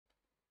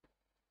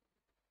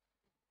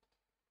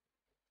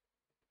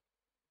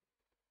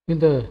In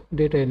the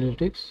data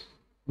analytics,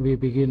 we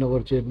begin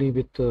our journey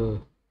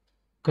with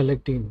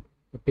collecting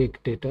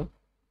big data.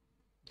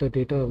 The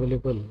data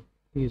available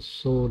is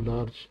so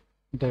large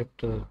that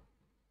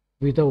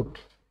without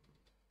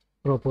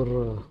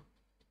proper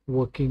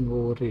working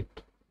over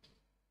it,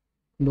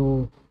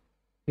 no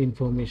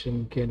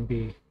information can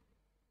be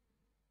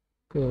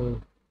uh,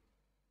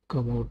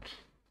 come out.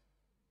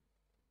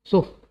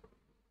 So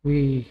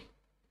we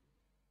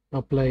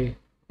apply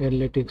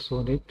analytics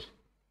on it,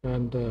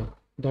 and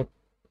that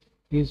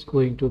is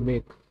going to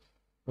make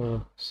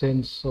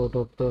sense out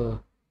of the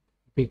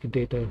big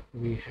data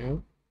we have,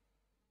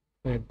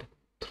 and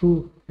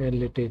through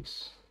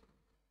analytics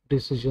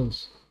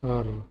decisions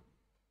are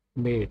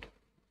made.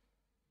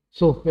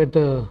 So at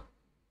the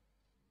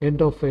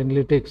end of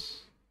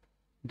analytics,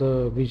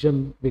 the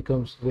vision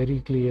becomes very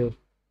clear,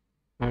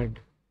 and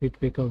it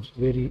becomes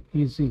very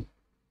easy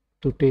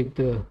to take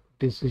the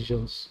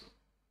decisions.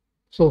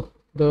 So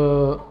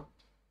the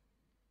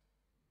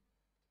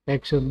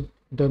action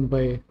done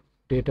by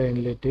data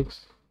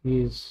analytics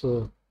is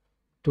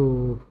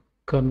to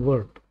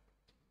convert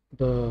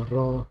the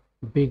raw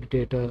big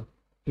data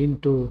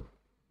into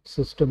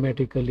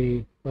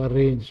systematically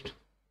arranged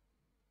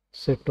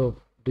set of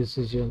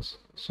decisions,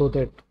 so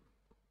that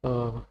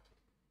uh,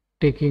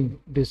 taking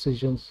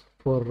decisions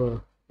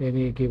for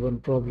any given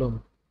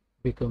problem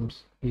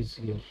becomes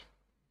easier.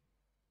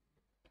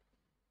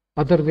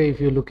 Other way, if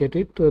you look at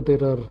it,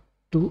 there are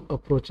two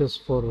approaches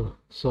for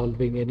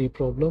solving any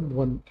problem.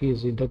 One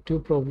is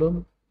inductive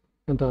problem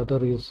and the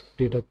other is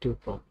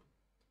deductive problem.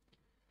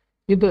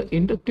 In the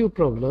inductive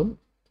problem,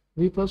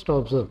 we first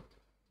observe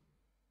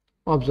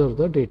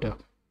the data,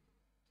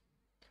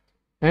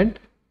 and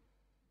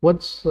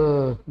once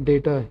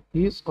data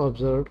is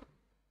observed,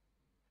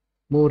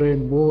 more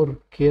and more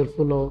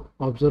careful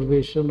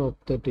observation of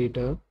the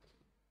data,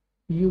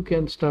 you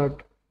can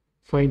start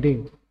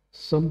finding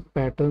some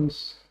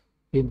patterns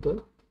in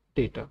the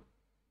data.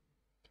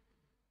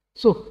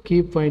 So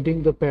keep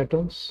finding the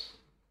patterns,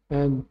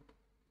 and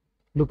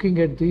looking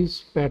at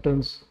these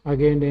patterns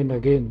again and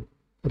again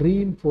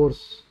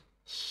reinforce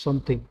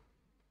something,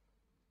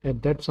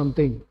 and that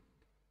something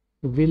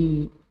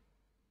will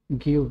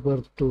give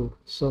birth to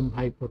some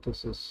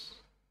hypothesis.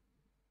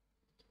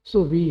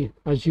 So we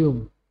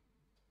assume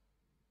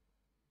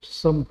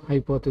some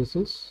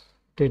hypothesis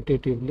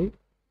tentatively,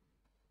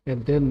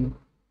 and then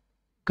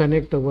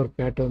connect our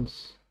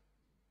patterns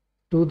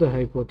to the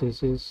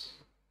hypothesis,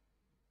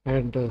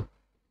 and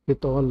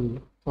with all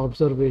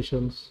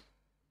observations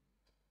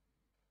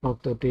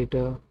of the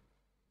data,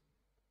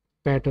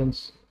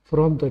 patterns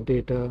from the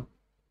data,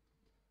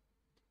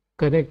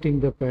 connecting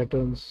the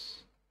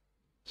patterns,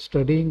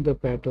 studying the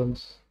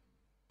patterns,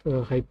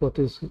 the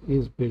hypothesis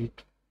is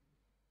built,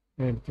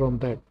 and from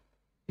that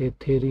a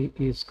theory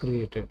is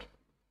created.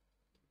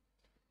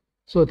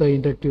 So the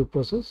inductive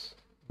process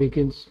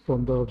begins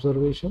from the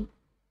observation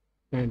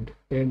and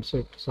ends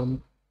at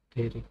some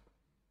theory,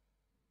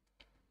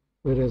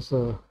 whereas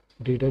the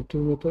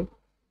deductive method,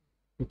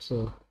 it's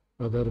a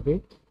other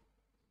way.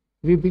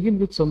 We begin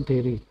with some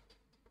theory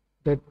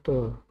that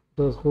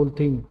the whole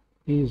thing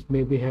is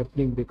maybe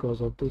happening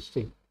because of this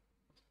thing.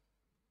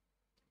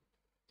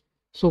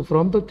 So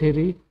from the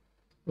theory,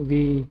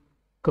 we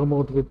come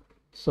out with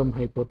some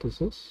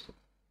hypothesis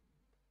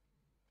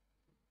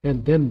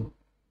and then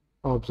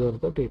observe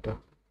the data.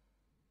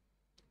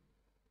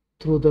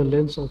 Through the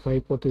lens of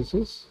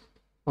hypothesis,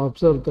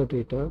 observe the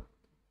data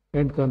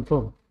and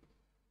confirm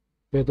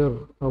whether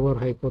our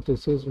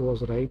hypothesis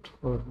was right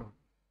or not.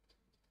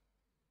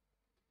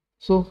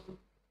 So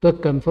the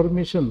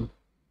confirmation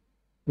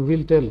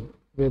will tell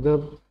whether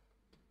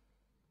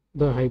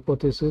the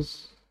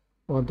hypothesis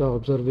or the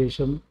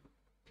observation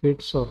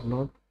fits or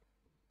not.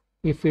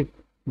 If it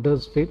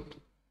does fit,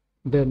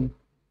 then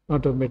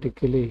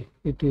automatically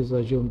it is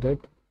assumed that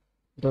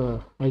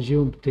the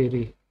assumed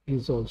theory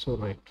is also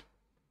right.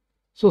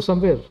 So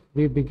somewhere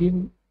we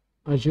begin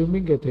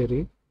assuming a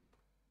theory.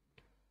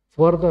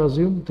 For the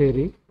assumed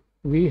theory,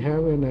 we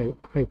have an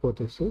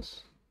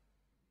hypothesis,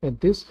 and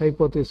this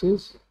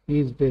hypothesis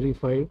is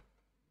verified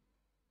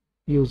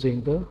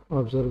using the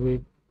observed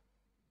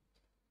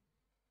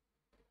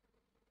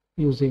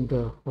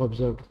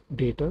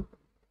data,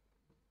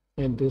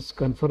 and this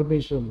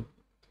confirmation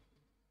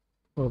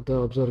of the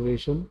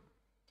observation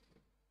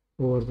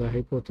over the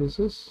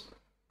hypothesis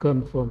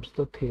confirms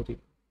the theory.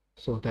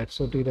 So that's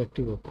a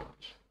deductive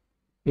approach.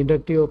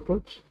 Inductive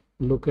approach,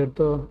 look at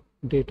the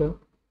data,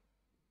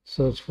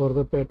 search for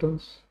the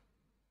patterns.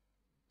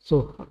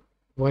 So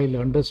while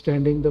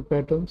understanding the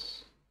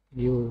patterns,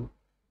 you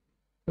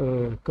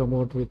come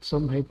out with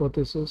some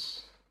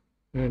hypothesis,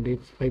 and if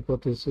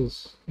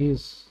hypothesis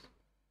is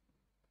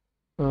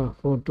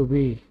found to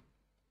be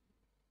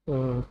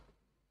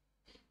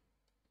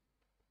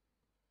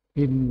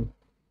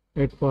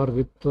at par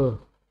with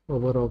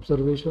our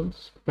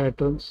observations,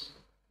 patterns,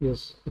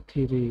 yes, the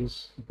theory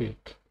is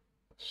built.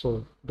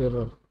 So there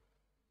are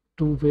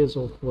two ways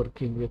of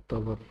working with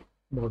our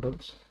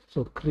models.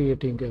 So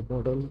creating a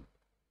model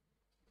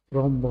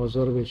from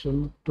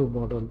observation to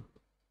model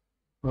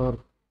or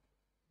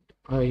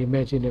I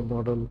imagine a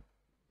model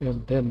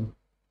and then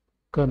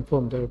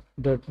confirm that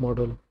that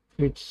model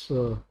fits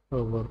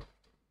our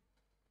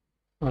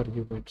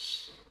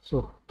arguments.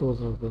 So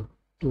those are the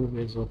two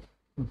ways of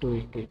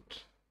doing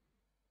it.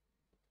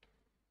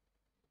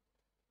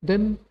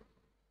 Then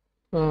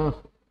uh,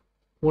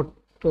 what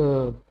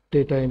data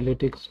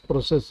analytics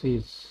process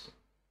is.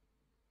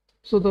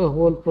 So the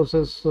whole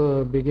process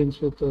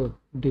begins with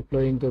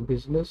deploying the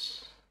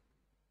business,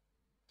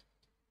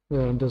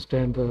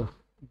 understand the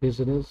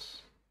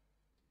business.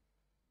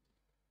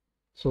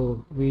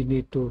 So we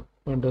need to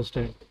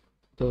understand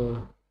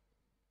the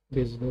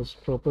business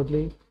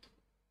properly,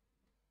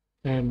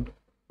 and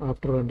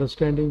after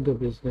understanding the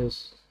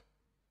business,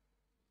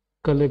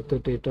 collect the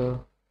data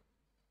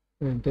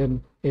and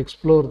then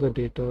explore the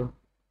data,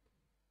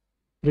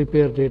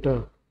 prepare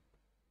data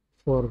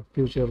for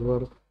future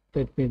work.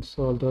 That means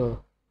all the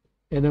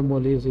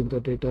anomalies in the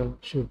data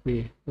should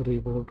be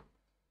removed,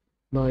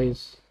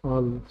 noise,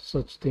 all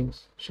such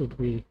things should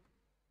be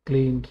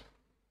cleaned,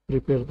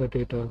 prepare the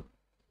data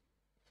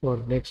for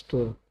next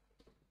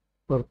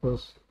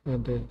purpose,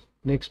 and the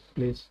next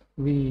place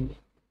we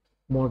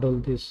model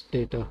this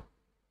data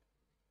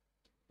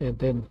and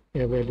then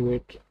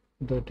evaluate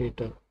the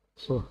data.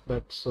 So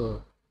that's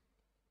a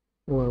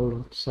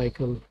whole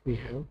cycle we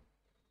have.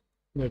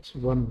 That's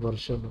one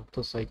version of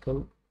the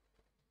cycle.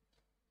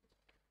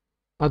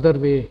 Other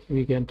way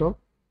we can talk,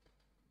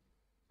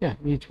 yeah,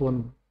 each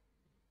one,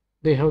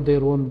 they have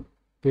their own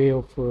way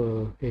of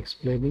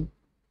explaining,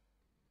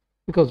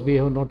 because we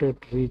have not yet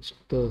reached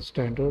the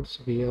standards.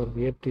 We are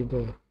yet in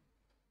the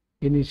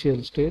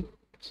initial state.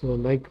 So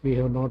like we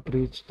have not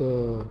reached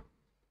the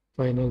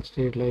final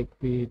state, like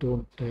we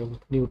don't have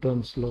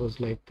Newton's laws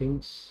like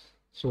things.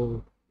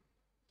 So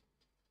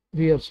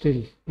we are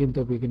still in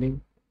the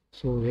beginning.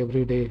 So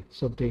every day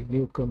something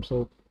new comes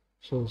out.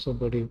 So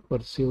somebody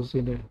pursues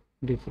in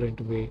a different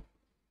way.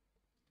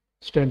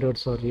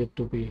 Standards are yet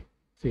to be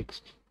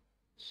fixed.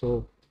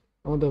 So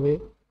on the way,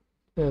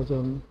 as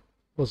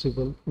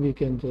possible, we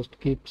can just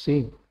keep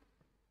seeing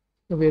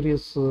the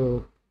various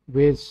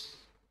ways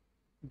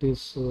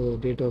this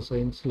data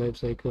science life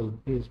cycle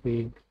is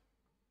being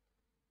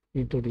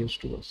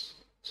introduced to us.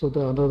 So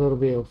the another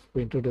way of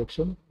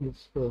introduction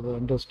is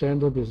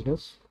understand the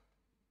business.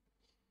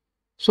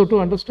 So to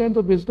understand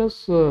the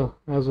business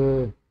as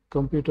a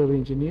computer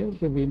engineer,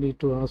 we need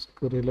to ask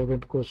a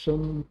relevant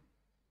question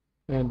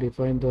and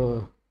define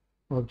the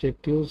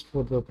objectives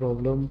for the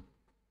problem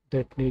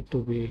that need to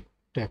be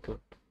tackled.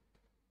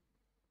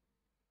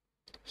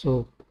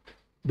 So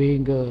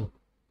being a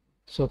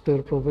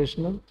software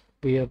professional,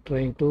 we are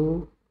trying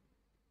to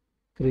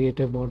create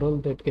a model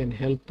that can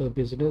help the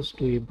business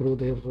to improve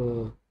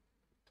their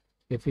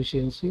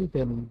efficiency.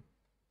 Then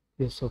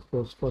yes, of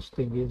course, first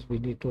thing is we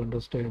need to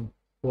understand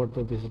what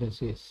the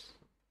business is.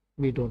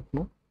 We don't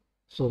know.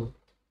 So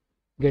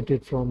get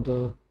it from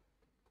the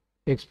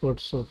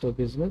experts of the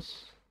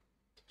business.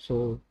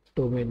 So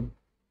domain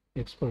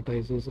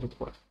expertise is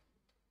required.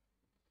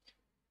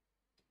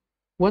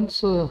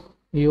 Once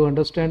you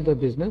understand the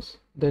business,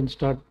 then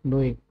start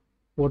knowing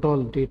what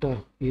all data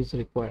is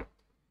required.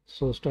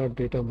 So start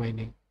data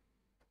mining.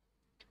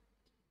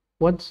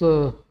 Once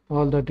all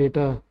the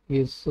data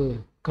is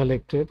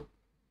collected,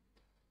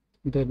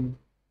 then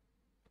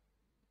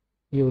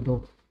you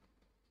know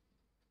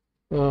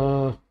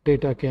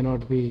data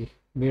cannot be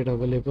made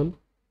available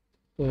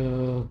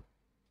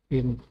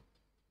in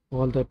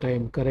all the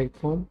time correct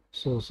form.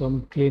 So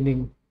some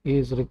cleaning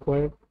is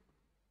required.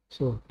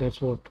 So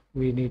that's what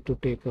we need to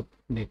take up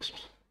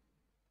next.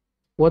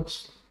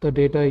 Once the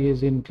data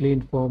is in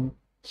clean form,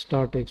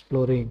 start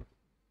exploring.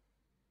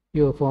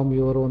 You form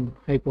your own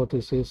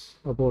hypothesis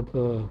about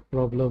the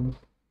problem,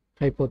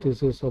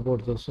 hypothesis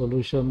about the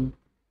solution,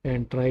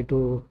 and try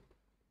to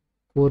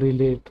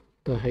correlate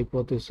the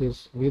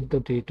hypothesis with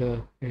the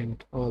data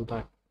and all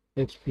that.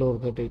 Explore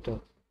the data.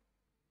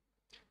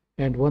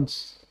 And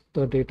once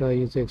the data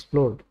is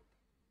explored,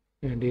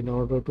 and in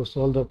order to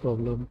solve the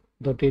problem,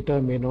 the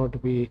data may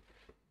not be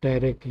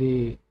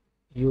directly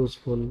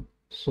useful.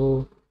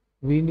 So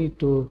we need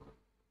to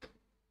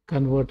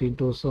convert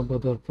into some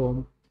other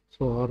form.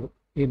 So, or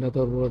in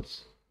other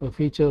words, the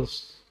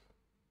features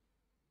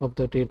of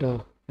the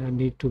data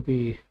need to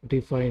be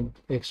defined,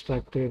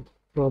 extracted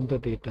from the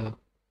data.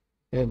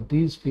 And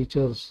these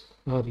features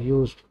are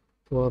used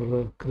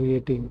for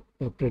creating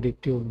a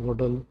predictive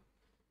model.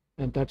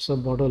 And that's a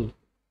model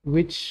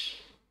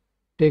which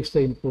takes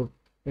the input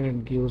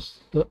and gives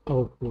the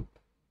output.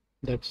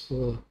 That's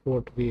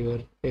what we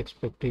were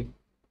expecting.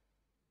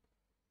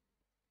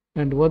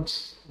 And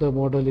once the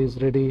model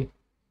is ready,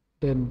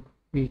 then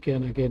we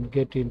can again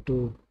get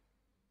into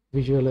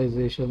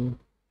visualization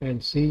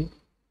and see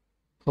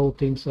how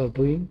things are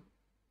doing,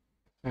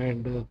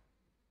 and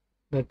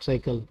that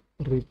cycle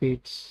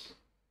repeats,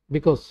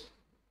 because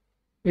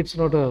it's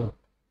not a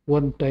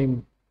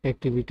one-time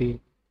activity.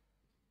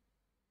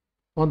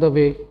 On the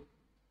way,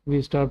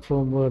 we start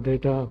from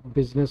data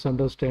business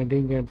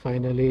understanding and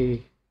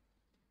finally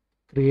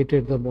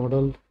created the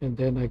model, and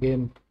then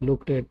again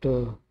looked at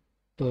the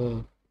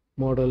the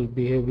model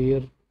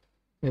behavior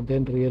and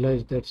then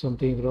realize that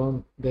something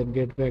wrong, then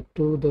get back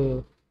to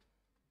the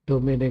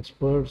domain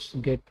experts,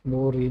 get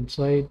more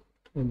insight,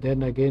 and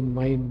then again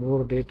mine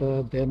more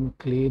data, then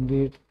clean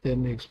it,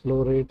 then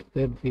explore it,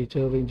 then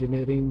feature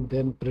engineering,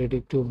 then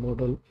predictive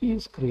model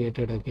is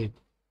created again.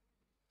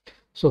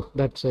 So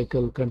that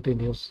cycle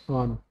continues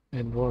on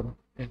and on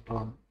and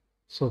on.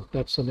 So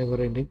that's a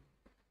never ending,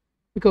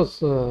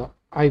 because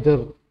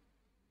either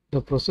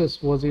the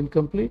process was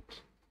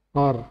incomplete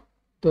or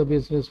the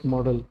business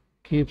model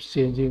keeps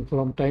changing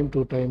from time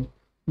to time.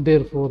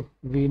 Therefore,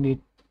 we need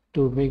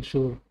to make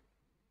sure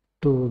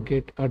to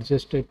get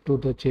adjusted to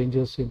the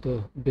changes in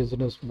the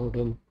business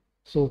model.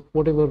 So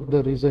whatever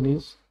the reason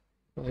is,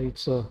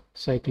 it's a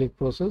cyclic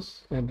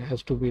process and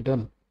has to be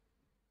done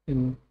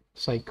in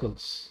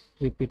cycles,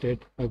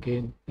 repeated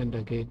again and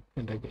again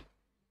and again.